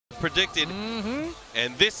predicted.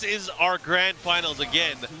 And this is our grand finals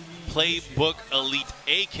again. Playbook Elite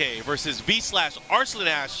AK versus V/Arslan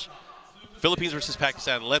Ash. Philippines versus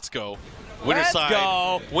Pakistan. Let's go. Winner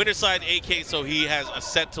side. Winner side AK, so he has a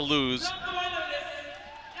set to lose.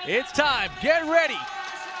 It's time. Get ready.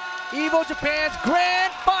 EVO Japan's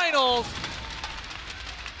grand finals.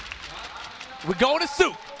 We're going to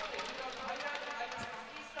soup.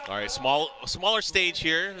 All right, smaller stage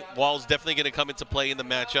here. Wall's definitely going to come into play in the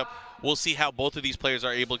matchup. We'll see how both of these players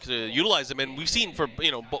are able to utilize them, and we've seen for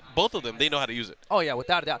both of them, they know how to use it. Oh yeah,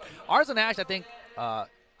 without a doubt. Arslan Ash, I think, I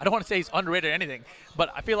don't want to say he's underrated or anything,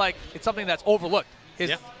 but I feel like it's something that's overlooked.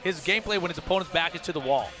 His gameplay when his opponent's back is to the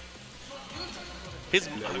wall.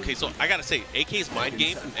 Okay, so I gotta say, AK's mind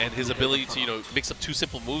game and his ability to mix up two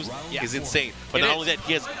simple moves is insane. But not only that,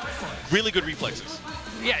 he has really good reflexes.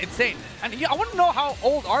 Yeah, insane. And I want to know how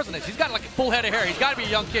old Arslan is. He's got like a full head of hair. He's got to be a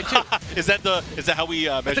young kid too. Is that how we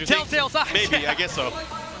measure things? It's a telltale sign. Maybe, I guess so.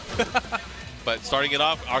 But starting it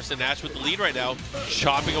off, Arslan Ash with the lead right now,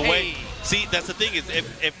 chopping away. Hey. See, that's the thing is,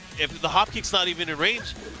 if the hop kick's not even in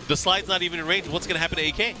range, the slide's not even in range, what's gonna happen to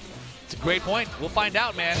AK? It's a great point. We'll find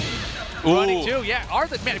out, man. Ooh. Running too, yeah.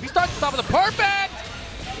 Arslan, man, if he starts to stop with a perfect.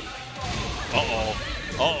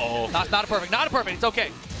 Not a perfect. Not a perfect. It's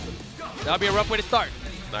okay. That'll be a rough way to start.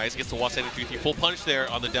 Nice, gets the wall standing 3-3. Full punch there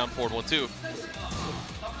on the down forward 1-2.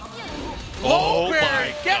 Oh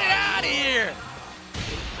my! Get it out of here!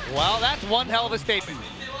 Well, that's one hell of a statement.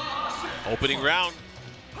 Opening round,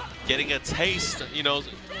 getting a taste,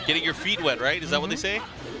 getting your feet wet, right? Is that what they say?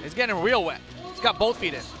 It's getting real wet. He's got both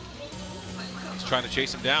feet in. He's trying to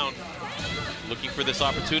chase him down. Looking for this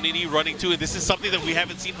opportunity, running two, and this is something that we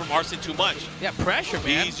haven't seen from Arslan too much. Yeah, pressure,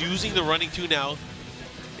 man. He's using the running two now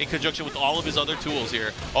in conjunction with all of his other tools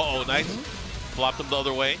here. Nice. Flopped him the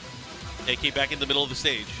other way. AK back in the middle of the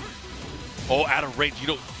stage. Out of range.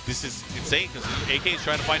 This is insane because AK is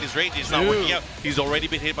trying to find his range. It's not working out. He's already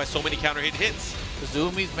been hit by so many counter hits.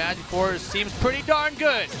 Kazumi's Magic Force seems pretty darn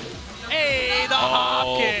good. Hey, the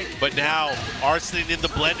hop kick. But now, Arslan in the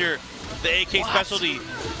blender. The AK specialty.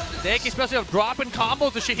 The AK specialty of dropping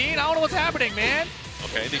combos to Shaheen. I don't know what's happening, man.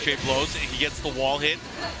 Okay, they trade blows. He gets the wall hit.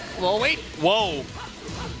 Well, wait. Whoa.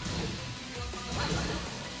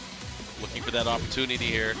 Looking for that opportunity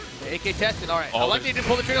here. The AK testing. All right. I like they didn't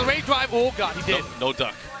pull the trigger. Range drive. Oh, God, he did. No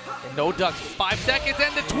duck. And no ducks. 5 seconds,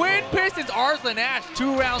 and the twin pistons. Arslan Ash,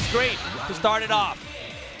 2 rounds straight to start it off.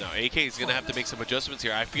 Now, AK is going to have to make some adjustments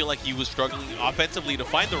here. I feel like he was struggling offensively to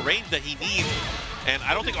find the range that he needs. And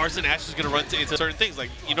I don't think Arslan Ash is going to run into certain things.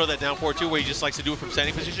 Like, that down forward too, where he just likes to do it from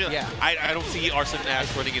standing position? Yeah. I don't see Arslan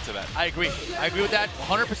Ash running into that. I agree. I agree with that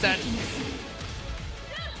 100%.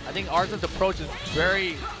 I think Arslan's approach is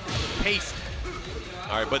very paced.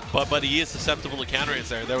 All right, but he is susceptible to counter hits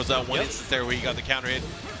there. There was that one instance there where he got the counter hit.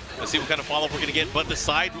 Let's see what kind of follow-up we're going to get. But the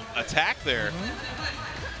side attack there.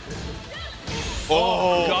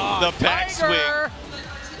 Oh, God. The back swing.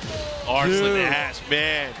 Arslan Ash,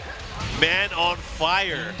 man on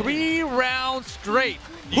fire. 3 rounds straight.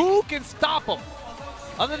 Who can stop him?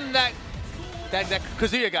 Other than that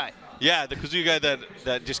Kazuya guy. Yeah, the Kazuya guy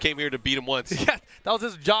that just came here to beat him once. Yeah, that was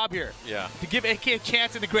his job here. Yeah. To give AK a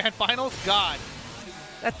chance in the grand finals? God.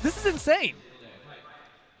 This is insane.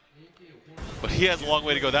 But he has a long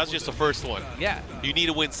way to go. That was just the first one. Yeah. You need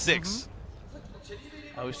to win 6.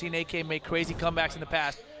 We've seen AK make crazy comebacks in the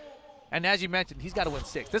past. And as you mentioned, he's got to win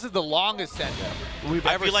 6. This is the longest set we've ever seen.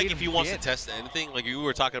 I feel like if he wants to test anything, like you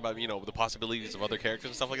were talking about, the possibilities of other characters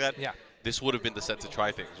and stuff like that, this would have been the set to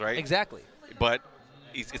try things, right? Exactly. But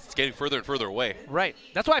it's getting further and further away. Right.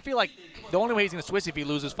 That's why I feel like the only way he's going to switch if he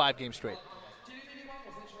loses 5 games straight.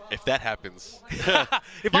 If that happens.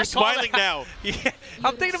 You're smiling now. Yeah,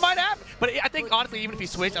 I'm thinking it might happen. But I think, honestly, even if he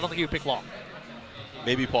switched, I don't think he would pick Long.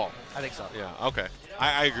 Maybe Paul. I think so. Yeah, okay.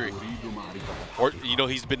 I agree. Or,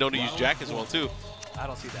 he's been known to use Jack as well, too. I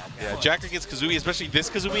don't see that. Yeah, Jack against Kazumi, especially this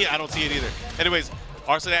Kazumi, I don't see it either. Anyways,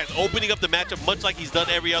 Arslan Ash opening up the matchup much like he's done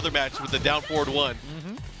every other match with the down forward 1.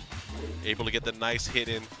 Able to get the nice hit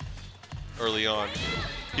in early on.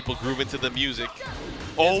 People groove into the music.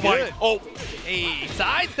 Hey,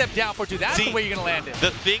 sidestep down for 2. That's the way you're going to land it. The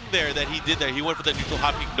thing there that he did there, he went for that neutral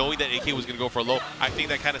hop kick knowing that AK was going to go for a low. I think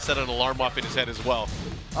that kind of set an alarm off in his head as well.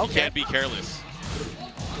 Okay. He can't be careless.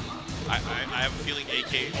 I have a feeling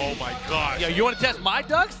AK, oh my gosh. Yeah, you want to test my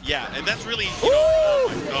ducks? Yeah, and that's really,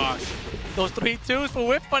 oh my gosh. Those 3-2s for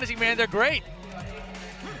whip punishing, man, they're great.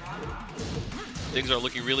 Things are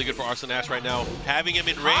looking really good for Arslan Ash right now. Having him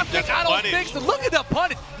in range, that's a punish. Look at the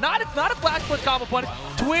punish. Not a flash foot combo punish.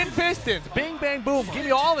 Twin pistons. Bing, bang, boom. Give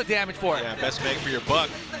me all the damage for it. Yeah, best bang for your buck.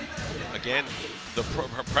 Again, The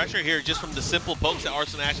pressure here just from the simple pokes that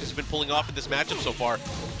Arslan Ash has been pulling off in this matchup so far.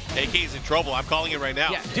 AK is in trouble. I'm calling it right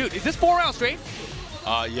now. Yeah, dude, is this 4 rounds straight?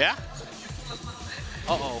 Yeah.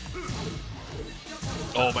 Uh-oh.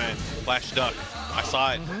 Oh, man. Flash duck. I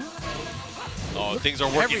saw it. Oh, things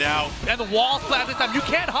are working out. And the wall slap this time. You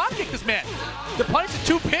can't hot kick this man. The punish is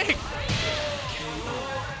too big.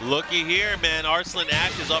 Looky here, man. Arslan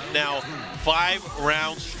Ash is up now 5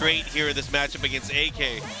 rounds straight here in this matchup against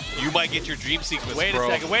AK. You might get your dream sequence, Wait a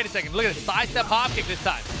second. Look at this sidestep hop kick this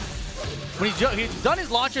time. When he's done his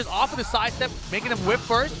launches off of the sidestep, making him whip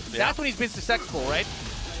first, that's when he's been successful, right?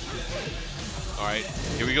 All right,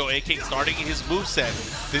 here we go. AK starting his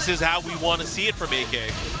moveset. This is how we want to see it from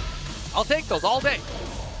AK. I'll take those all day.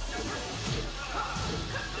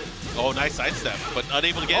 Oh, nice sidestep, but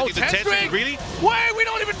unable to get into the 10 string. Really? Wait, I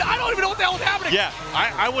don't even know what the hell was happening. Yeah,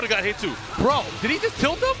 I would have got hit too. Bro, did he just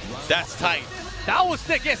tilt him? That's tight. That was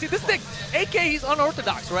sick. Yeah, see, this thing, AK, he's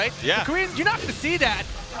unorthodox, right? Yeah. The Koreans, you're not going to see that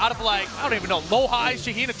out of, like, I don't even know, low highs,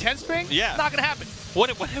 Shaheen, a 10 string? Yeah. It's not going to happen. What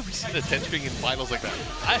have we seen a 10 string in finals like that?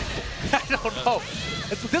 I don't know.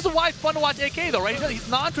 This is why it's fun to watch AK, though, right? He's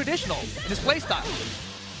non-traditional in his play style.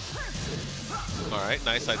 All right,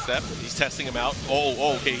 nice sidestep. He's testing him out.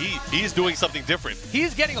 Oh, okay, he's doing something different.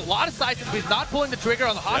 He's getting a lot of sidesteps, but he's not pulling the trigger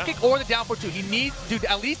on the hot kick or the down forward 2. He needs to do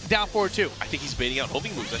at least the down forward 2. I think he's baiting out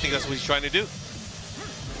homing moves. I think that's what he's trying to do.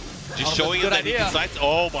 Just showing him that he can sidestep.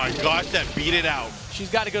 Oh my gosh, that beat it out. She's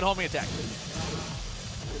got a good homing attack.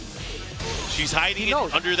 She's hiding it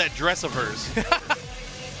under that dress of hers.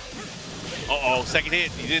 Uh-oh, second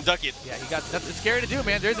hit. He didn't duck it. Yeah, that's scary to do,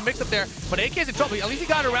 man. There's a mix-up there. But AK's in trouble. At least he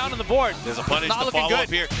got around on the board. There's a punish to follow up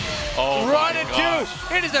here. Oh, run and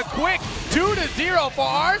 2. It is a quick 2-0 for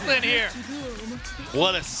Arslan here.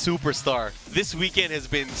 What a superstar. This weekend has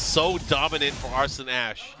been so dominant for Arslan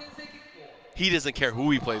Ash. He doesn't care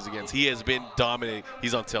who he plays against. He has been dominating.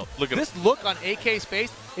 He's on tilt. Look at this look on AK's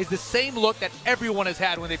face is the same look that everyone has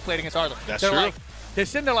had when they played against Arslan. That's true. They're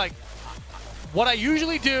sitting there like, what I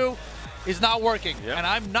usually do is not working, and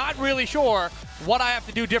I'm not really sure what I have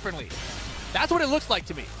to do differently. That's what it looks like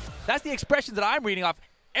to me. That's the expressions that I'm reading off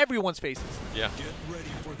everyone's faces. Yeah. Get ready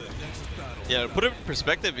for the next battle. Yeah, to put it in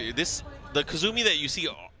perspective, the Kazumi that you see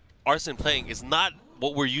Arslan playing is not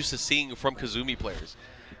what we're used to seeing from Kazumi players.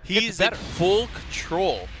 He's in full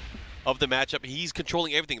control of the matchup. He's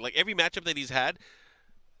controlling everything. Like every matchup that he's had,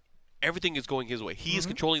 everything is going his way. He is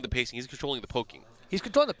controlling the pacing. He's controlling the poking. He's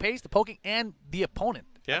controlling the pace, the poking, and the opponent.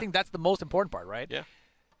 Yeah. I think that's the most important part, right? Yeah.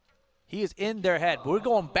 He is in their head. We're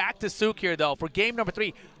going back to Suk here, though, for game number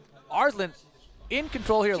 3. Arslan in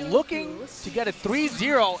control here, looking to get a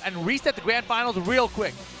 3-0 and reset the grand finals real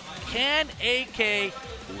quick. Can AK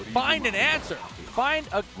find an answer? Find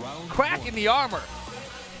a crack in the armor?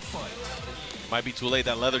 Might be too late.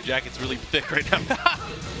 That leather jacket's really thick right now.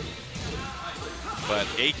 But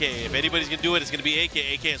AK, if anybody's going to do it, it's going to be AK.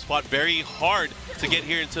 AK has fought very hard to get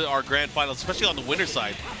here into our grand finals, especially on the winner's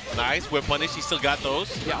side. Nice whip punish. He still got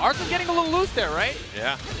those. Yeah, Arslan's getting a little loose there, right?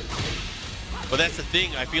 Yeah. But that's the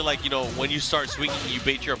thing. I feel like, you know, when you start swinging, you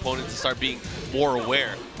bait your opponent to start being more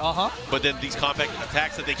aware. But then these compact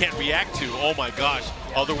attacks that they can't react to, oh my gosh.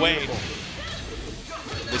 Other way.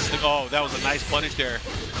 Oh, that was a nice punish there.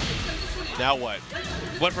 Now what?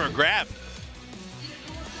 Went for a grab.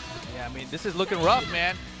 Yeah, I mean, this is looking rough,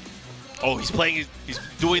 man. Oh, he's playing, he's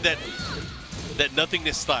doing that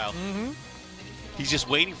nothingness style. He's just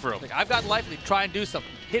waiting for him. Like, I've got life lead. Try and do something.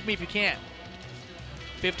 Hit me if you can.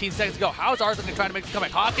 15 seconds to go. How is Arslan going to try to make the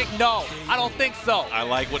comeback? Hot kick? No, I don't think so. I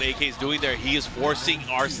like what AK is doing there. He is forcing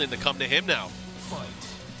Arslan to come to him now.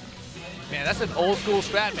 Man, that's an old school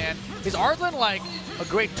strat, man. Is Arslan like a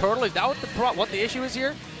great turtle? Is that what the issue is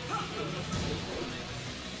here?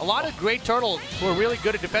 A lot of great turtles who are really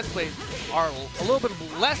good at defense plays are a little bit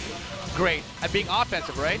less great at being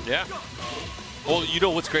offensive, right? Yeah. Well, you know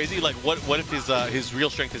what's crazy? Like, what if his real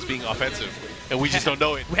strength is being offensive, and we just don't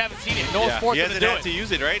know it? We haven't seen it. No one's forced him to do it. He hasn't had to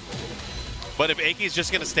use it, right? But if AK is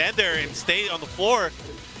just going to stand there and stay on the floor,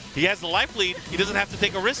 he has the life lead. He doesn't have to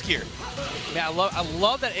take a risk here. Man, I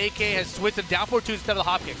love that AK has switched to down forward 2 instead of the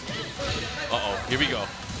hop kicks. Uh-oh, here we go.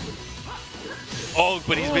 Oh,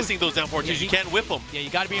 but he's missing those down forward 2s. You can't whip him. Yeah, you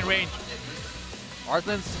got to be in range.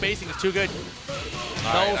 Arslan's spacing is too good. You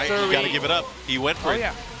got to give it up. He went for it.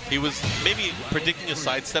 Yeah. He was maybe predicting a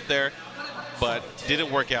sidestep there, but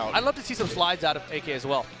didn't work out. I'd love to see some slides out of AK as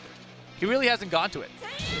well. He really hasn't gone to it.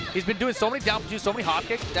 He's been doing so many down forward 2s, so many hop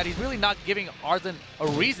kicks, that he's really not giving Arslan a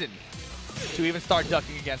reason to even start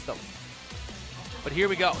ducking against them. But here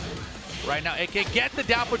we go. Right now, AK gets the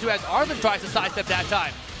down forward 2 as Arslan tries to sidestep that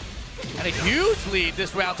time. And a huge lead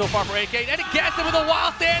this round so far for AK. And he gets it with a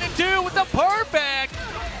wild stand and 2 with the perfect.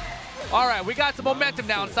 All right, we got some momentum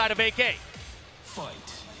now inside of AK. Fight.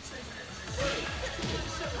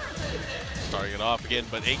 Starting it off again,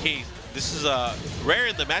 but AK, this is rare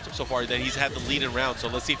in the matchup so far that he's had the lead in round. So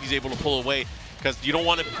let's see if he's able to pull away, because you don't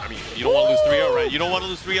want to. I mean, you don't want to lose 3-0, right? You don't want to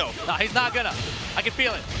lose 3-0. No, he's not gonna. I can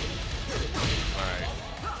feel it. All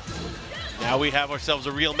right. Now we have ourselves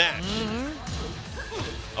a real match.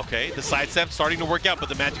 Okay, the sidestep starting to work out, but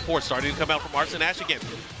the Magic Force starting to come out from Arslan Ash again.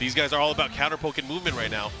 These guys are all about counter poke and movement right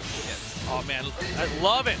now. Oh man, I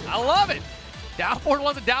love it. I love it. Down forward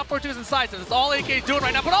ones and down forward twos and sidesteps. That's all AK is doing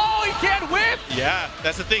right now. But oh, he can't whip. Yeah,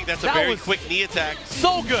 that's the thing. That's a That very was quick knee attack.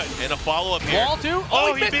 So good. And a follow-up here. Wall two.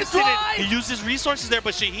 Oh, he he missed the it. drive. He used his resources there,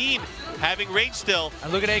 but Shaheen having range still.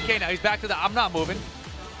 And look at AK now. He's back to the I'm not moving.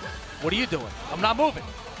 What are you doing? I'm not moving.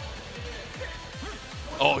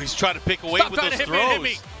 Oh, he's trying to pick away Stop with trying those to throws. hit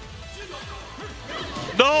me.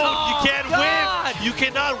 No, Oh, you can't God. whiff. You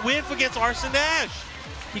cannot whiff against Arslan Ash.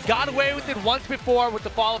 He got away with it once before with the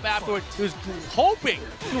follow-up afterwards. He was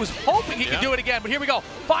hoping he could do it again. But here we go.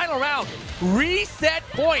 Final round. Reset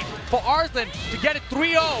point for Arslan to get it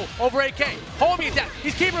 3-0 over AK. Homie attack.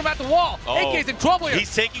 He's keeping him at the wall. AK's in trouble here.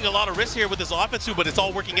 He's taking a lot of risks here with his offense too, but it's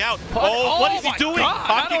all working out. But- what is he my doing? God,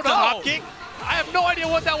 Hop I kick don't to know. hop kick? I have no idea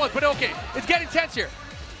what that was, but okay. It's getting tense here.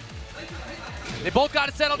 They both got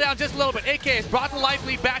to settle down just a little bit. AK has brought the life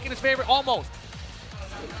lead back in his favor, almost.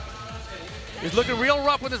 He's looking real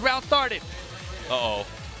rough when this round started. Uh-oh.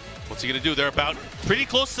 What's he going to do? They're about pretty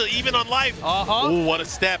close to even on life. Uh-huh. Ooh, what a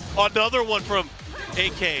step. Another one from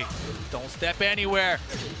AK. Don't step anywhere.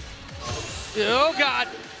 Oh, God.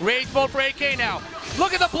 Rage mode for AK now.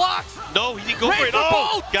 Look at the blocks. No, he didn't go Rage for it. for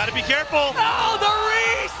Oh, both. got to be careful. Oh,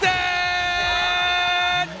 the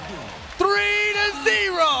reset!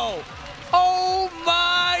 3-0. Oh,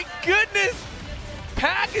 my goodness.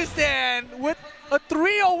 Pakistan with a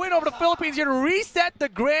 3-0 win over the Philippines here to reset the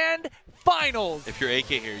grand finals. If you're AK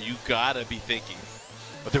here, you got to be thinking.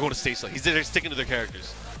 But they're going to stay slow. They're sticking to their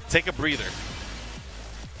characters. Take a breather.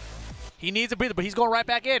 He needs a breather, but he's going right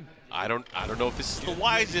back in. I don't know if this is the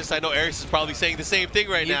wisest. I know Aries is probably saying the same thing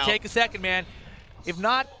right You now. take a second, man. If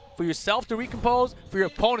not, for yourself to recompose, for your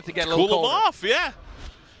opponent to get a little Cool colder. him off, yeah.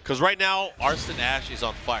 Because right now, Arslan Ash is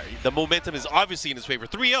on fire. The momentum is obviously in his favor.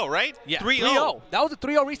 3-0, right? Yeah, 3-0. That was a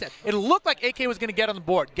 3-0 reset. It looked like AK was going to get on the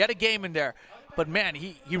board, get a game in there. But, man,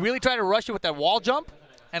 he really tried to rush it with that wall jump,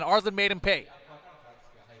 and Arslan made him pay.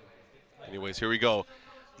 Anyways, here we go.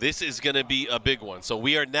 This is going to be a big one. So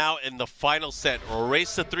we are now in the final set, or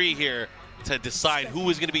race to 3 here to decide who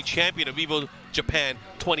is going to be champion of EVO Japan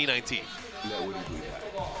 2019.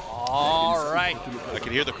 All right. I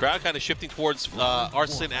can hear the crowd kind of shifting towards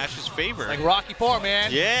Arslan Ash's favor. Like Rocky IV, man.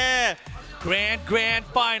 Yeah. Grand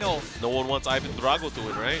finals. No one wants Ivan Drago to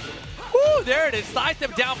win, right? Woo, there it is.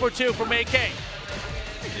 Sidestep down for 2 from AK.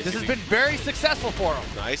 This has been very successful for him.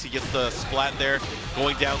 Nice. He gets the splat there,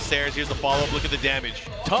 going downstairs. Here's the follow-up. Look at the damage.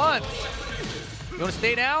 Tons. You want to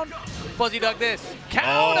stay down? Fuzzy Duck this.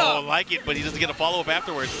 Count Oh, I him. like it, but he doesn't get a follow-up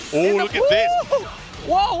afterwards. Oh, In the- look at this. Woo!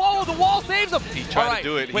 Whoa, the wall saves him. He tried All to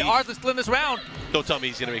do it. Wait, He- Arslan's still in this round. Don't tell me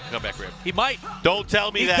he's going to make a comeback, Rip. He might. Don't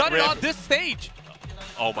tell me He's that, done Rip. it on this stage.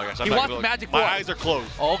 Oh, my gosh. I'm He not wants gonna the look. magic My four. eyes are closed.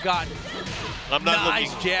 Oh, God. I'm not Nice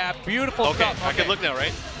looking. jab. Beautiful Okay, stuff. I can look now,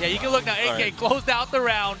 right? Yeah, you can look now. AK All right. closed out the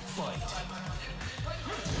round. All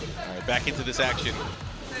right, back into this action.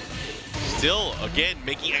 Still, again,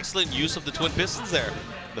 making excellent use of the twin pistons there.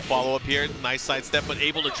 The follow-up here, nice sidestep, but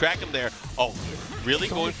able to track him there. Oh, really?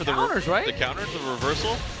 So Going many for counters, right? the counter, the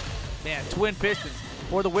reversal? Man, twin pistons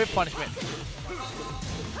for the whip punishment.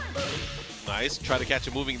 Nice. Try to catch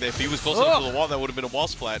him moving there. If he was close enough to the wall, that would have been a wall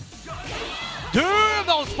splat. Damn,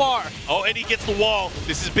 that was far. Oh, and he gets the wall.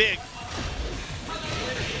 This is big.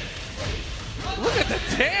 Look at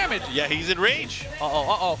the damage. Yeah, he's in range.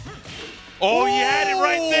 Uh-oh. Oh, he had it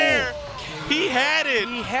right Ooh. there. He had it.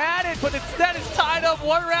 He had it, but instead it's tied up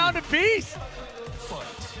 1 round apiece.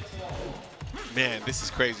 Man, this is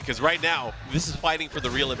crazy because right now, this is fighting for the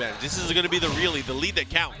real advantage. This is going to be the lead that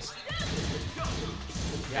counts.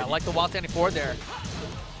 Yeah, I like the wild standing forward there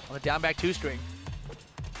on the down back 2 string.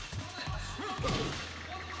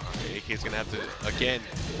 AK is going to have to, again,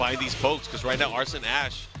 find these pokes because right now, Arslan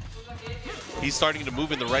Ash, he's starting to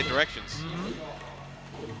move in the right directions.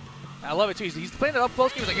 I love it too. He's playing it up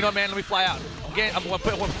close game. He's like, you know what, man, let me fly out.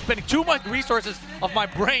 I'm spending too much resources of my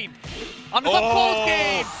brain on this up close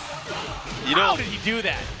game. You know, How did he do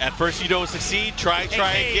that? at first you don't succeed, try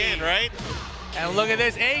Hey. again, right? And look at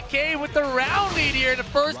this, AK with the round lead here in the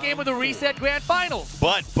first game of the reset grand finals.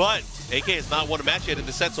 But AK has not won a match yet in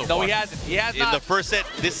the set so far. No, he hasn't. He has in not. the first set,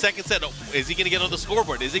 this second set, is he going to get on the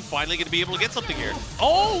scoreboard? Is he finally going to be able to get something here?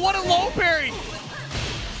 Oh, what a low parry.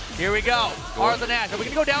 Here we go. Arslan Ash. Are we going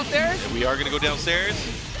to go downstairs? And we are going to go downstairs.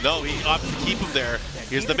 No, he opts to keep him there.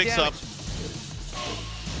 Here's the mix-up.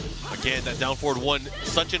 Again, that down forward one,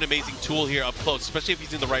 such an amazing tool here up close, especially if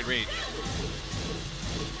he's in the right range.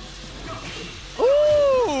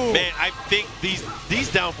 Ooh! Man, I think these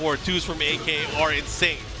down forward twos from AK are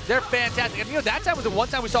insane. They're fantastic. And you know, that time was the one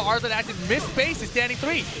time we saw Arslan actually miss space in standing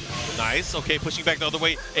 3. Nice. Okay, pushing back the other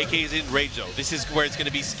way. AK is in rage though. This is where it's going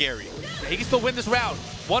to be scary. Yeah, he can still win this round.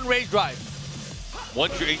 One rage drive. One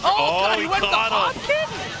rage. Oh, Oh, God, he went caught with him. the hop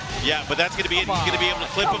kick? Yeah, but that's going to be it. He's going to be able to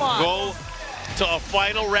clip him. Go to a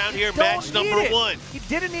final round here, Don't match need number it. 1. He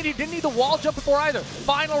didn't need the wall jump before either.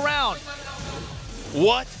 Final round.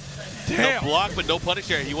 What? Damn. The block, but no punish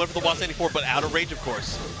there. He went for the wall standing 4, but out of range, of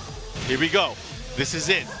course. Here we go. This is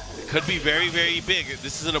it. It could be very, very big.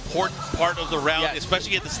 This is an important part of the round, Yes.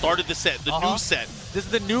 especially at the start of the set, the new set. This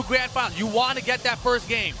is the new grand final. You want to get that first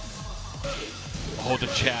game. Oh, the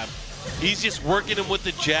jab. He's just working him with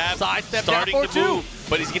the jab, Side step starting down to forward move.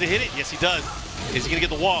 But he's going to hit it. Yes, he does. Is he going to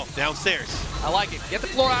get the wall downstairs? I like it. Get the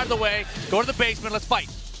floor out of the way. Go to the basement. Let's fight.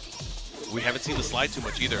 We haven't seen the slide too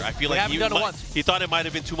much either. I feel We like haven't done it once. he thought it might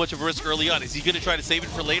have been too much of a risk early on. Is he going to try to save it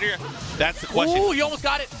for later? That's the question. Ooh, you almost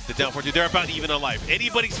got it. The down forward, they're about even on life.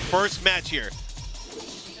 Anybody's first match here.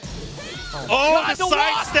 Oh, God, the the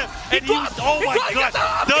side walk. step. He And dropped. oh He my dropped. He got gosh, the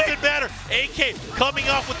hop doesn't matter. AK coming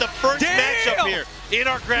off with the first Damn. matchup here in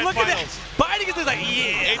our grand Look at that. finals. Biting is like,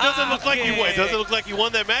 yeah. It doesn't look like you won. It okay. doesn't look like you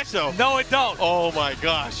won that match though. No, it don't. Oh my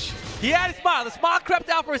gosh. He had a smile. The smile crept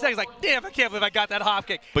out for a second. He's like, damn, I can't believe I got that hop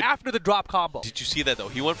kick But after the drop combo. Did you see that though?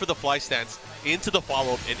 He went for the fly stance into the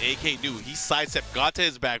follow-up, and AK knew. He sidestepped, got to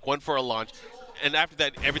his back, went for a launch, and after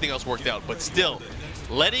that, everything else worked out. But still,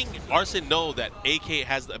 letting Arslan know that AK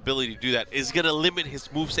has the ability to do that is going to limit his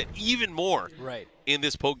moveset even more Right. in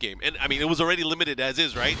this poke game. And I mean, it was already limited as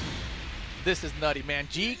is, right? This is nutty, man.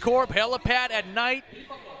 G-Corp helipad at night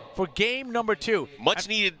for game number 2. Much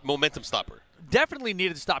needed momentum stopper. Definitely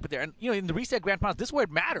needed to stop it there. And, you know, in the reset grand finals, this is where it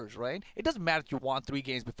matters, right? It doesn't matter if you won 3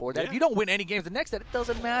 games before that. Yeah. If you don't win any games the next set, it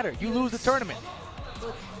doesn't matter. You lose the tournament.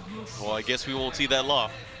 Well, I guess we won't see that law.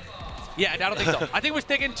 Yeah, I don't think so. I think we're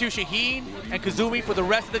sticking to Shaheen and Kazumi for the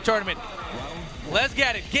rest of the tournament. Let's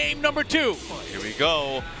get it. Game number 2. Here we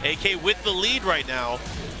go. AK with the lead right now.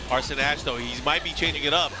 Arslan Ash, though, he might be changing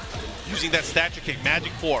it up. Using that stature kick,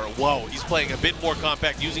 Magic 4. Whoa, he's playing a bit more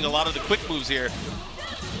compact, using a lot of the quick moves here.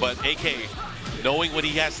 But AK, knowing what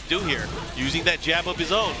he has to do here, using that jab of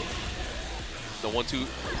his own. The 1-2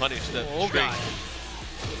 punish, the straight. God.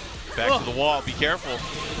 Back to the wall, be careful.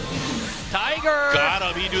 Tiger. Got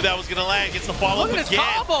him, he knew that was gonna land. Gets the follow-up Look at this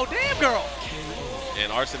again. combo. Damn, girl. And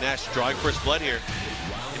Arslan Ash drawing first blood here.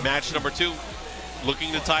 In match number 2,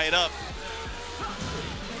 looking to tie it up.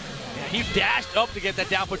 He dashed up to get that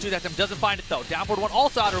down forward 2 that time. Doesn't find it, though. Down forward 1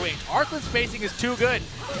 also out of range. Arslan's spacing is too good.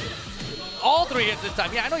 All 3 hits this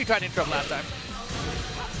time. Yeah, I know you tried to interrupt last time.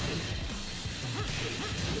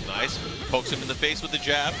 Nice. Pokes him in the face with the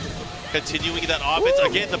jab. Continuing that offense. Woo!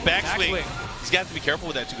 Again, the backswing. Backswing. He's got to be careful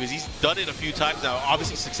with that, too, because he's done it a few times now.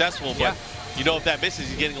 Obviously successful, but you know if that misses,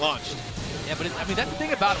 he's getting launched. Yeah, but I mean, that's the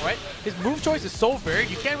thing about him, right? His move choice is so varied,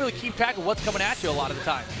 you can't really keep track of what's coming at you a lot of the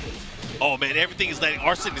time. Oh, man, everything is letting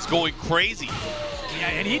Arslan is going crazy. Yeah,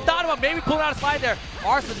 and he thought about maybe pulling out a slide there.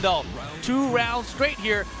 Arslan, though, 2 rounds straight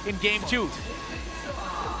here in game 2.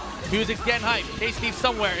 Music's getting hype. K-Steve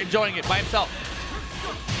somewhere enjoying it by himself.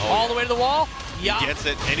 All the way to the wall. Yeah. He gets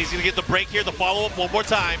it, and he's going to get the break here, the follow-up one more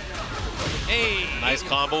time. Hey. Nice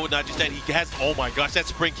combo, not just that, he has, oh my gosh, that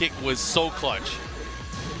spring kick was so clutch.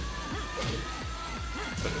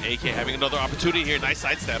 But AK having another opportunity here, nice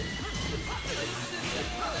sidestep.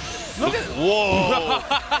 Look at Whoa!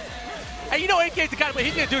 And you know AK's the kind of player,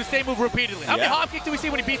 he's going to do the same move repeatedly. How many hop kicks do we see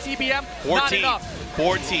when he beats CBM? 14. Not enough.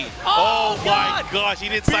 14. Oh, my God. gosh, he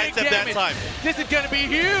didn't Big sidestep that damage. time. This is going to be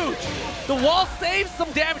huge. The wall saves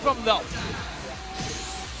some damage from him, though.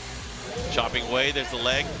 Chopping away, there's the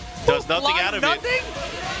leg. Does nothing out of nothing? it.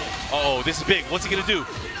 Uh-oh, this is big. What's he going to do?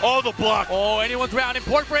 Oh, the block. Oh, anyone's round.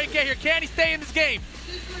 Important for AK here. Can he stay in this game?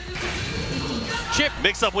 Chip.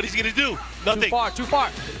 Mix up, what he's going to do? Nothing. Too far, too far.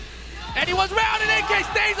 Anyone's round, and AK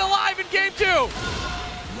stays alive in game 2.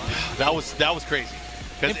 That was crazy.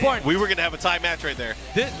 Important. We were going to have a tie match right there.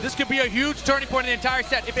 This could be a huge turning point in the entire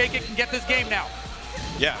set if AK can get this game now.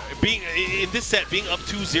 Yeah, being in this set, being up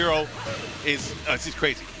 2-0 is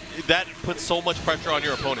crazy. That puts so much pressure on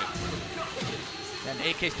your opponent. And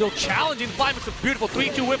AK still challenging, flying with some beautiful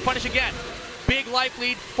 3-2 whip punish again. big life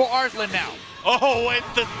lead for Arslan now. Oh, and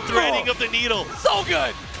the threading of the needle. So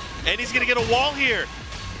good. And he's going to get a wall here.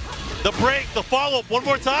 The break, the follow-up, one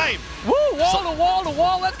more time. Woo, wall to wall to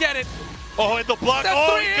wall. Let's get it. Oh, and the block. That's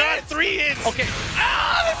Oh, three he got hits. 3 hits. Okay.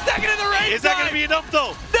 Ah, the second in the race. Is that going to be enough,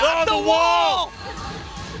 though? Not Oh, the wall.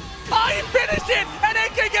 Oh, he finished it, and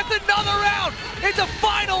AK gets another round. It's a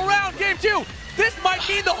final round, game 2. This might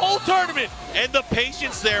mean the whole tournament. And the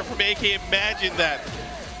patience there from AK, imagine that.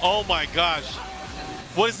 Oh my gosh.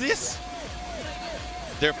 What is this?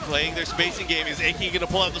 They're playing their spacing game. Is AK going to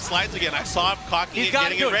pull out the slides again? I saw him cocking and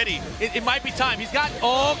getting it ready. It might be time. He's got,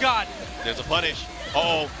 oh God. There's a punish.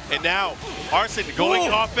 Uh-oh, and now Arslan going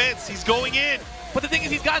offense. He's going in. But the thing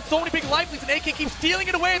is, he's gotten so many big life leads, and AK keeps stealing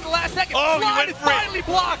it away in the last second. Oh, he Slide went is for it. finally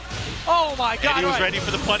blocked. Oh my God. And he was ready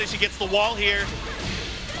for the punish. He gets the wall here.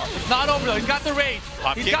 It's not over though. He's got the rage.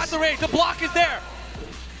 Pop He's kicks. got the rage. The block is there.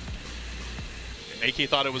 AK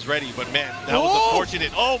thought it was ready, but man, that was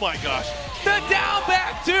unfortunate. Oh my gosh. The down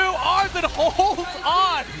back two. Arslan holds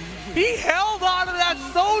on. He held on to that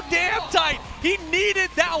so damn tight. He needed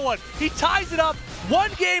that one. He ties it up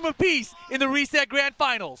 1 game apiece in the Reset Grand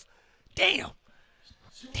Finals. Damn.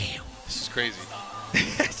 Damn. This is crazy.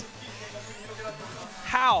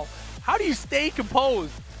 How? How do you stay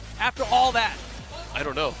composed after all that? I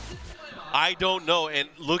don't know. I don't know. And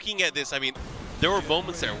looking at this, I mean, there were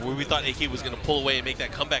moments there where we thought AK was going to pull away and make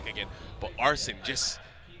that comeback again. But Arslan just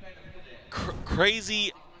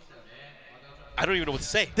crazy. I don't even know what to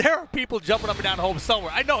say. There are people jumping up and down home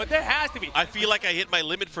somewhere. I know it. There has to be. I feel like I hit my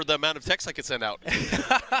limit for the amount of text I could send out.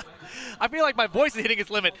 I feel like my voice is hitting its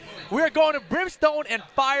limit. We are going to Brimstone and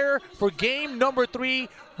Fire for game number 3,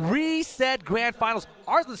 Reset Grand Finals.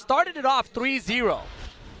 Arslan started it off 3-0.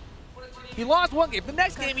 He lost 1 game. The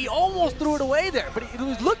next game, he almost threw it away there, but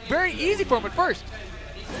it looked very easy for him at first.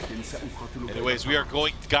 Anyways, we are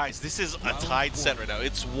going, guys, this is a tied set right now.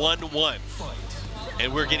 It's 1-1.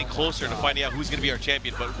 And we're getting closer to finding out who's going to be our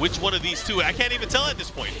champion. But which one of these two, I can't even tell at this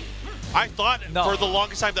point. I thought for the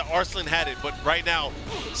longest time that Arslan had it, but right now,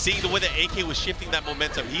 seeing the way that AK was shifting that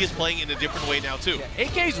momentum, he is playing in a different way now too. Yeah,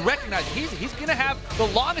 AK's recognizing he's going to have the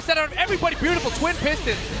longest set out of everybody. Beautiful twin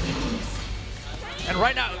pistons. And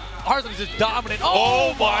right now, Arslan is just dominant.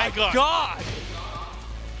 Oh my God.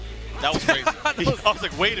 That was crazy. I was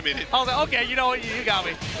like, wait a minute. I was like, okay, you know what, you got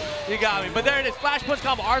me. You got me. But there it is, flash punch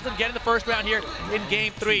combo. Arslan getting the first round here in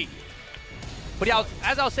game 3. But yeah,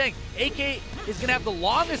 as I was saying, AK is going to have the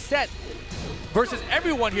longest set versus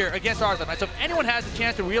everyone here against Arslan. Right? So if anyone has a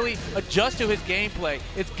chance to really adjust to his gameplay,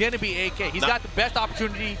 it's going to be AK. He's got the best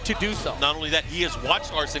opportunity to do so. Not only that, he has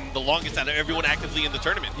watched Arslan the longest out of everyone actively in the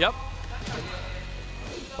tournament. Yep.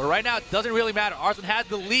 But right now, it doesn't really matter. Arslan has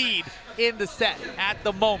the lead in the set at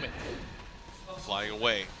the moment. Flying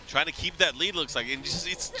away. Trying to keep that lead, looks like. And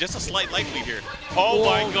it's just a slight life lead here. Oh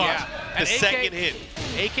my gosh. Yeah. The second hit.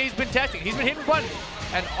 AK's been testing. He's been hitting buttons.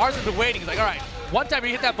 And Arslan's been waiting. He's like, all right, one time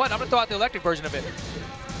you hit that button, I'm going to throw out the electric version of it.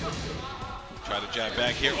 Try to jab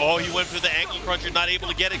back here. Oh, he went for the ankle cruncher, not able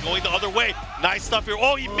to get it, going the other way. Nice stuff here.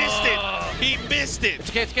 Oh, he missed it. He missed it. It's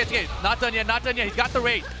okay, it's okay, it's okay. Not done yet, not done yet. He's got the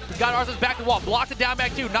rage. He's got Arslan's back to the wall. Blocked it down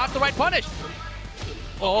back two. Not the right punish.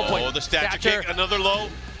 Oh, boy. Oh, the stature kick. Another low.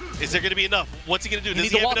 Is there going to be enough? What's he going to do?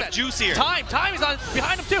 Does he have enough juice here? Time is on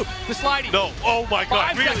behind him too. The sliding. No. Oh my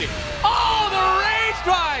God, really? Oh, the rage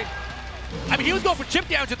drive. I mean, he was going for chip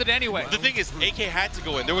downs with it anyway. The thing is, AK had to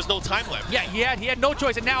go in. There was no time left. Yeah, he had no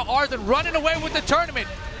choice. And now Arslan running away with the tournament.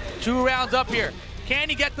 2 rounds up here. Can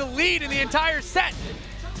he get the lead in the entire set?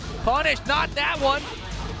 Punish, not that one.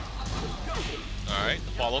 All right,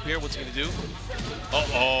 the follow-up here. What's he going to do?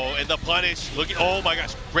 Uh-oh, and the punish. Look at, oh my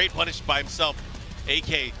gosh, great punish by himself.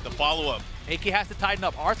 AK, the follow-up. AK has to tighten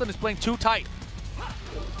up. Arslan is playing too tight.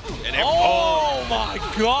 And oh my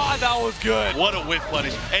God, that was good. What a whiff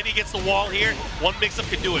punish. And he gets the wall here. One mix-up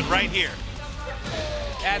can do it right here.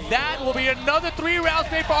 And that will be another 3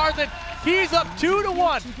 rounds made for Arslan. He's up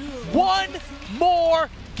 2-1. 1 more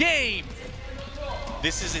game.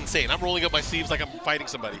 This is insane. I'm rolling up my sleeves like I'm fighting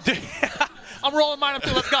somebody. I'm rolling mine up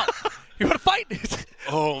too. Let's go. You want to fight?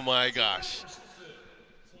 Oh my gosh.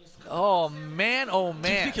 Oh man, oh man. Do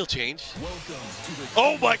you think he'll change?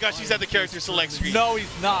 Oh my gosh, he's at the character select screen. No,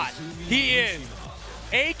 he's not. He is.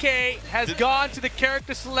 AK has gone to the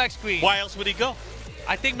character select screen. Why else would he go?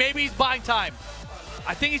 I think maybe he's buying time.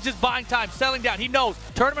 I think he's just buying time, settling down. He knows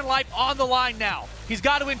tournament life on the line now. He's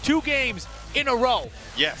got to win 2 games in a row.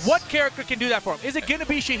 Yes. What character can do that for him? Is it going to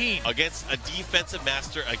be Shaheen? Against a defensive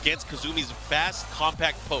master, against Kazumi's fast,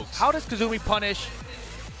 compact pokes. How does Kazumi punish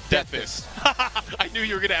Death Fist? I knew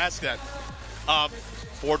you were going to ask that.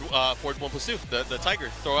 Forward 1+2, the tiger.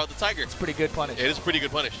 Throw out the tiger. It's pretty good punish. It is a pretty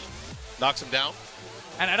good punish. Knocks him down.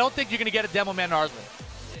 And I don't think you're going to get a demo man Arslan.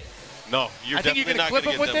 No, you're I think you're definitely not clip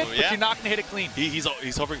going him to with get it, demo. but Yeah. you're not going to hit it clean.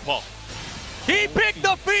 He's hovering Paul. He picked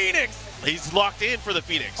the Phoenix. He's locked in for the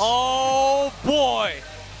Phoenix. Oh, boy.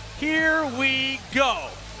 Here we go.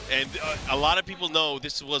 And a lot of people know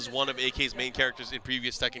this was one of AK's main characters in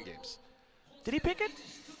previous Tekken games. Did he pick it?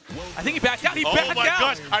 I think he backed out. He Oh backed my out.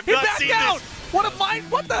 gosh, I've he not backed seen out. this. What a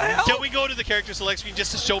mind. What the hell? Can we go to the character select screen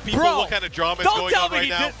just to show people Bro, what kind of drama is don't going tell on me right he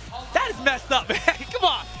now? did. That is messed up, man. Come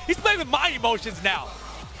on. He's playing with my emotions now.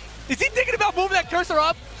 Is he thinking about moving that cursor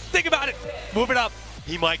up? Think about it. Move it up.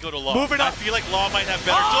 He might go to Law. Move it up. I feel like Law might have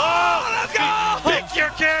better. Oh, let's go. Pick your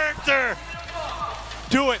character.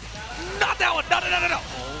 Do it. Not that one. No.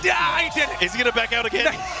 Yeah, he did it. Is he going to back out again?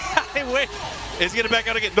 I wish. Is he going to back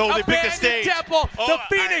out again? No, they picked the stage. Tempo. The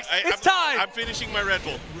Phoenix. It's time. I'm finishing my Red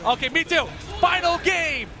Bull. Okay, me too. Final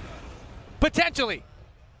game. Potentially.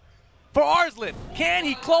 For Arslan. Can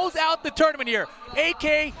he close out the tournament here?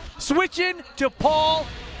 AK switching to Paul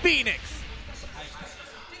Phoenix.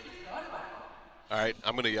 All right,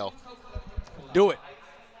 I'm going to yell. Do it.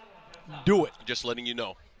 Do it. Just letting you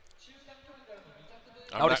know.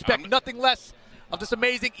 I would expect nothing less of this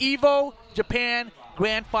amazing EVO Japan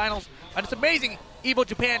Grand Finals and this amazing EVO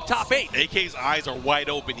Japan Top 8. AK's eyes are wide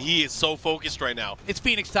open. He is so focused right now. It's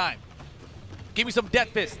Phoenix time. Give me some death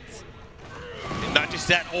fists. And not just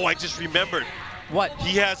that. Oh, I just remembered. What?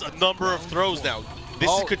 He has a number of throws now.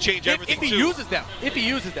 This could change everything, if he too. uses them. If he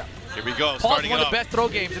uses them. Here we go, Paul's starting one it of the off. best throw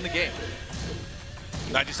games in the game.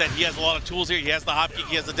 Not just that, he has a lot of tools here. He has the hop kick,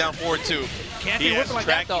 he has the down forward too. Can't he be has whipping like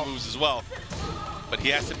that, tracking though. moves as well. But he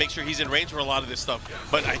has to make sure he's in range for a lot of this stuff.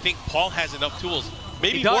 But I think Paul has enough tools,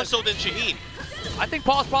 maybe He does. more so than Shaheen. I think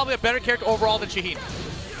Paul's probably a better character overall than Shaheen.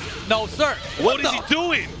 No, sir. What is he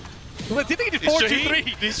doing? Do you think he did Is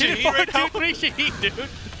 4-2-3? Is He did Shaheen right now? 4-2-3 Shaheen, dude.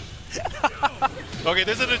 Okay,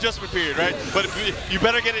 there's an adjustment period, right? But if you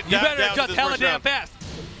better get it You down, better down to adjust this hella first damn round. fast.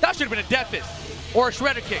 That should have been a death fist or a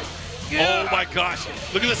shredder kick. Oh my gosh.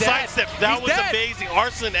 Look at the He's dead. sidestep. That He's was dead. amazing.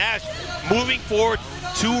 Arslan Ash moving forward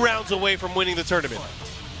 2 rounds away from winning the tournament.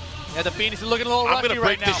 Yeah, the Phoenix is looking a little I'm rusty going to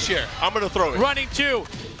break right now. this chair. I'm going to throw it. Running 2.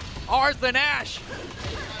 Arslan Ash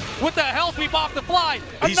with the hell sweep off the fly.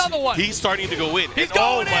 Another one. He's starting to go in. He's And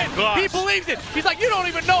going oh my in. gosh. He believes it. He's like, you don't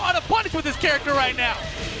even know how to punish with this character right now.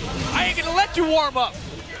 I ain't gonna let you warm up.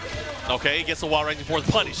 Okay, he gets the wall right before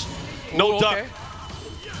the punish. No Ooh, duck. okay.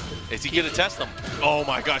 Is he going to test him? Oh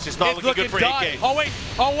my gosh, it's not It's looking good for done. AK. Oh wait,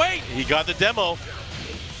 oh wait. He got the demo.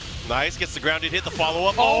 Nice, gets the grounded hit, the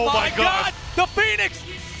follow-up. Oh, my God. The Phoenix.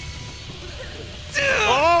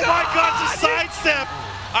 Oh my gosh, the sidestep.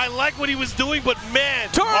 I like what he was doing, but man,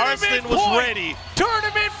 Tournament Arslan was point. ready.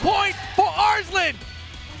 Tournament point for Arslan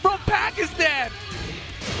from Pakistan.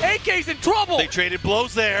 AK's in trouble. They traded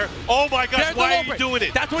blows there. Oh my gosh, There's the why low are you break. doing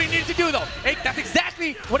it? That's what he needed to do, though. That's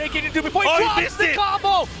exactly what AK did do before he Oh, he drops missed the it.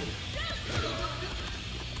 combo.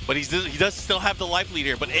 But he does still have the life lead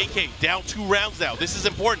here, but AK down 2 rounds now. This is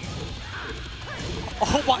important.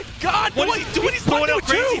 Oh my God! What is he doing? He's throwing out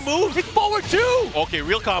crazy moves. He's forward 2. Okay,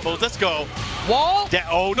 real combos, let's go. Wall.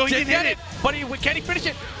 Oh no, he Didn't didn't get hit it. But can he finish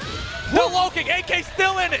it? No low kick. AK's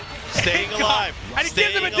still in it. Staying Thank alive. God. And he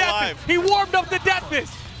gives him a Staying death alive. fist. He warmed up the death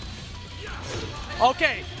fist.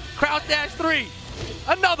 Okay, crouch dash 3.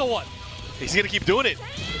 Another one. He's gonna keep doing it.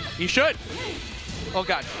 He should. Oh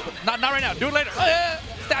God, not right now. Do it later.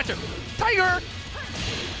 Stature. Tiger.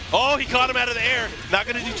 Oh, he caught him out of the air. Not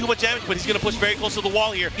going to do too much damage, but he's going to push very close to the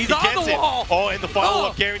wall here. He's he on gets the it. wall. Oh, and the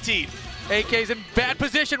follow-up Oh. guaranteed. AK's in bad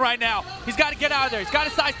position right now. He's got to get out of there. He's got to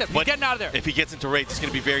sidestep. He's But getting out of there. if he gets into rage, it's going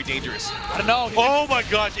to be very dangerous. I don't know. Oh my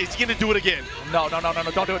gosh, is he going to do it again? No, don't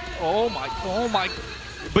do it. Oh my.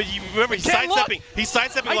 But you remember, he's Can't look. sidestepping. He's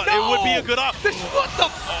sidestepping a lot. I know. It would be a good op. What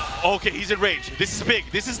the? Okay, he's in rage. This is big.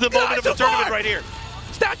 This is the moment of the tournament right here.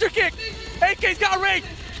 Stature kick. AK's got rage.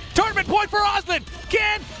 Tournament point for Arslan.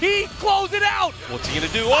 Can he close it out? What's he going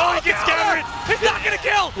to do? Oh, he gets countered. He's not going to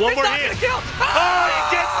kill. One more He's not hit. going to kill. Oh,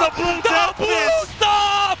 he gets the blue death blue fist.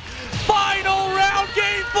 stop. Final round,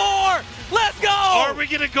 game 4. Let's go. Are we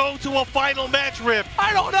going to go to a final match, Rip?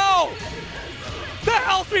 I don't know. The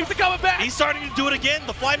hell sweeps are coming back. He's starting to do it again.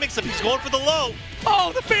 The fly mix-up. He's going for the low.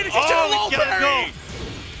 Oh, the Phoenix. He's trying to low he gotta parry. go.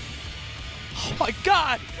 Oh my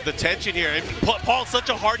God. The tension here. And Paul's such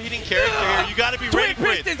a hard-hitting character here. You got to be ready Twin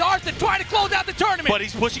for it. Pistons. Arslan trying to close out the tournament. But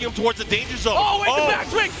he's pushing him towards the danger zone. Oh, wait, the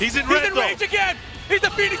backswing. He's in red, though. range again. He's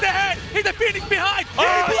the Phoenix ahead. He's the Phoenix behind. Oh,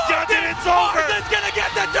 he blocked got it. It's over. Arslan's going to get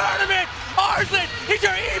the tournament. Arslan, he's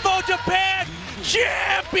your EVO Japan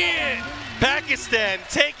champion. Pakistan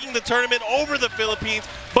taking the tournament over the Philippines,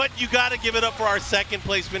 but you got to give it up for our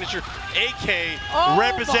second-place finisher, AK, Oh,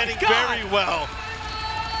 representing my God. very well.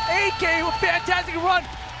 AK, a fantastic run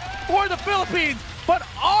for the Philippines. But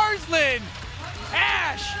Arslan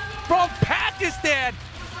Ash from Pakistan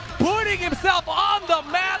putting himself on the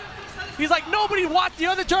map. He's like, nobody watched the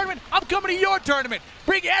other tournament. I'm coming to your tournament.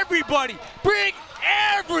 Bring everybody,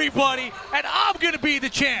 and I'm going to be the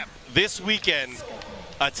champ. This weekend,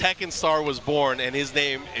 a Tekken star was born, and his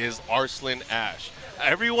name is Arslan Ash.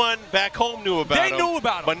 Everyone back home knew about him. They knew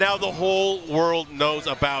about him. But now the whole world knows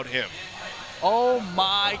about him. Oh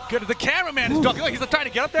my goodness, the cameraman is drunk. He's trying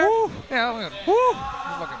to get up there. Woo. Yeah,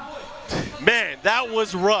 Man, that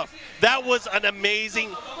was rough. That was an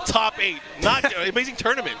amazing top 8, not amazing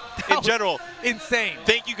tournament in general. Insane.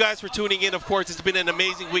 Thank you guys for tuning in. Of course, it's been an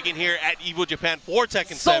amazing weekend here at EVO Japan for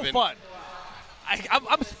Tekken 7. So fun.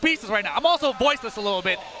 I'm speechless right now. I'm also voiceless a little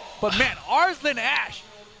bit. But man, Arslan Ash,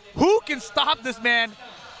 who can stop this man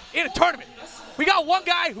in a tournament? We got one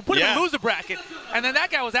guy who put him in the loser bracket, and then that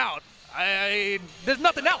guy was out. There's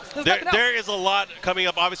nothing else. There is a lot coming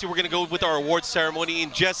up. Obviously, we're going to go with our awards ceremony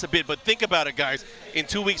in just a bit. But think about it, guys. In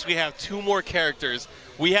 2 weeks, we have 2 more characters.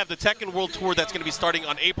 We have the Tekken World Tour that's going to be starting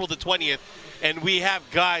on April the 20th. And we have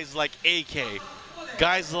guys like AK,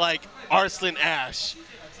 guys like Arslan Ash,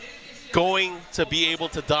 going to be able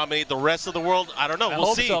to dominate the rest of the world. I don't know.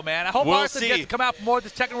 We'll see. I hope so, man. I hope Arslan gets to come out for more of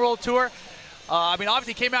this Tekken World Tour. I mean,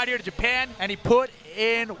 obviously, he came out here to Japan, and he put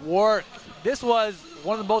in work. This was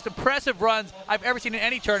one of the most impressive runs I've ever seen in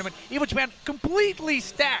any tournament. EVO Japan completely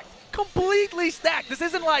stacked. Completely stacked. This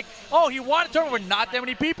isn't like, oh, he won a tournament where not that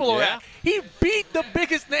many people are at. He beat the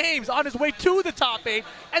biggest names on his way to the top 8,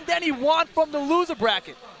 and then he won from the loser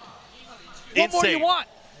bracket. What more do you want?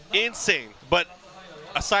 Insane. But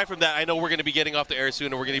aside from that, I know we're going to be getting off the air soon,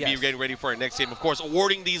 and we're going to be getting ready for our next game. Of course,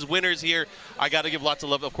 awarding these winners here, I got to give lots of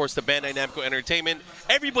love, of course, to Bandai Namco Entertainment,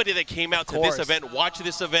 everybody that came out to this event, watched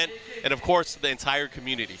this event, and, of course, the entire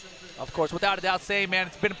community. Of course, without a doubt saying, man,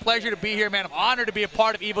 it's been a pleasure to be here, man. I'm honored to be a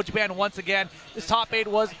part of EVO Japan once again. This top 8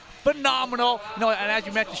 was phenomenal. You know, and as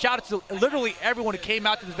you mentioned, shout out to literally everyone who came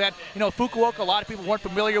out to this event. You know, Fukuoka, a lot of people weren't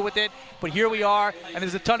familiar with it, but here we are, and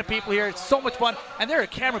there's a ton of people here. It's so much fun, and there are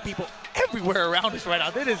camera people everywhere around us right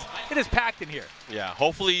now. It is packed in here. Yeah,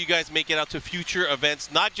 hopefully you guys make it out to future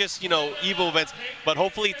events, not just, you know, EVO events, but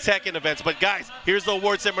hopefully Tekken events. But guys, here's the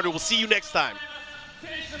award ceremony. We'll see you next time.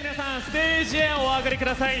 皆さん、ステージへお上がりく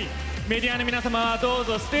ださい。メディアの皆様はどう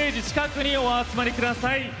ぞステージ近くにお集まりくだ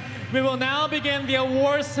さい。We will now begin the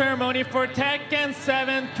award ceremony for Tekken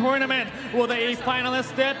 7 tournament. Will the 8 finalists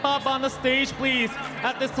step up on the stage, please?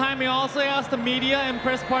 At this time, we also ask the media and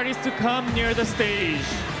press parties to come near the stage.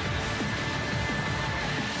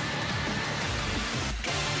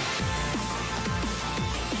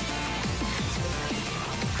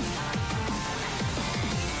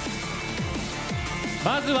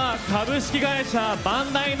 First, 株式会社バ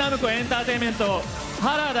ンダイナムコエンターテインメント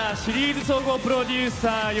原田シリーズ総合プロデューサ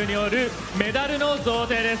ーによるメダルの贈呈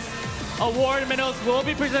です。Award medals will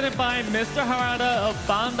be presented by Mr. Harada of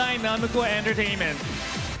Bandai Namco Entertainment.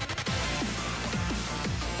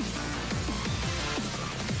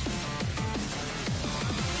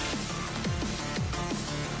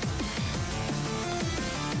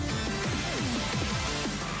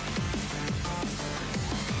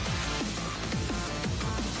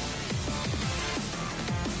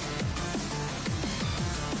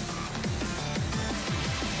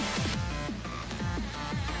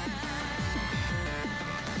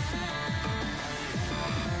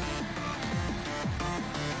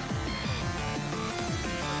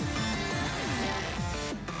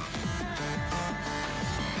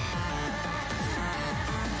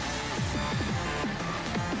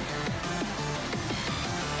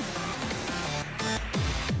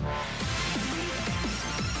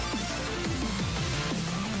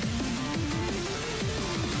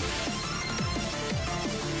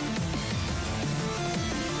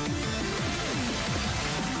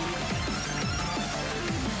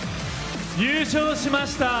優勝しま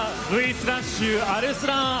したVスラッシュアルス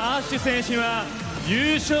ラン・アッシュ選手には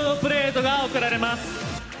優勝プレートが贈られます。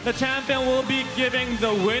The champion will be giving the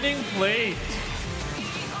winning plate.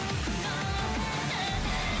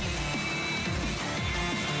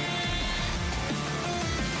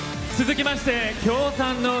 続きまして協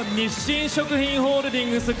賛の日清食品ホールディ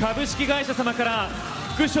ングス株式会社様から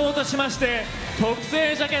副賞としまして特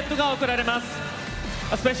製ジャケットが贈られます。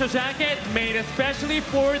A special jacket made especially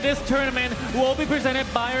for this tournament will be presented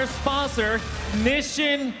by our sponsor,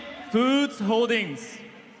 Nissin Foods Holdings.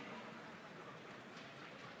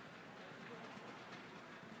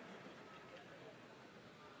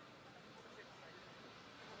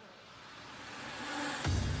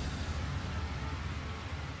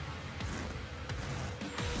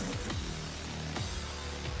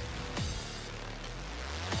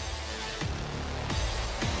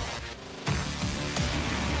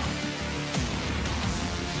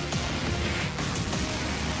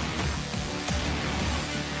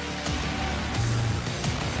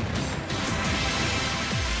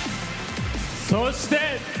 そして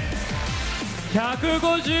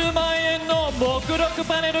150万円の目録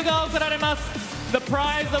パネルが贈られます。The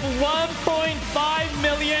prize of 1.5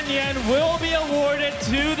 million yen will be awarded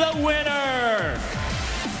to the winner.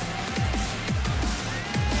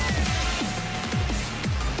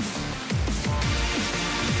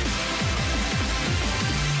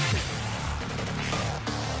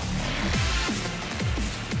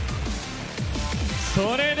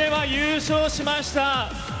 それでは優勝しまし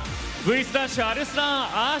たVスラッシュアルスラン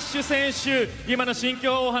アッシュ選手、今の心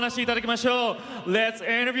境をお話しいただきましょう。Let's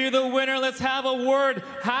interview the winner. Let's have a word.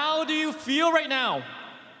 How do you feel right now?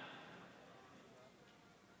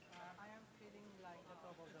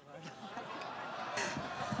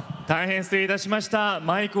 大変失礼いたしました。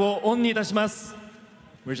マイクをオンにいたします。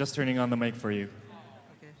We're just turning on the mic for you.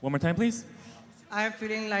 One more time, please. I am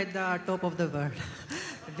feeling like the top of the world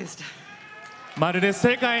this time. まるで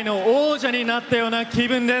世界の王者になったような気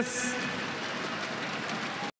分です。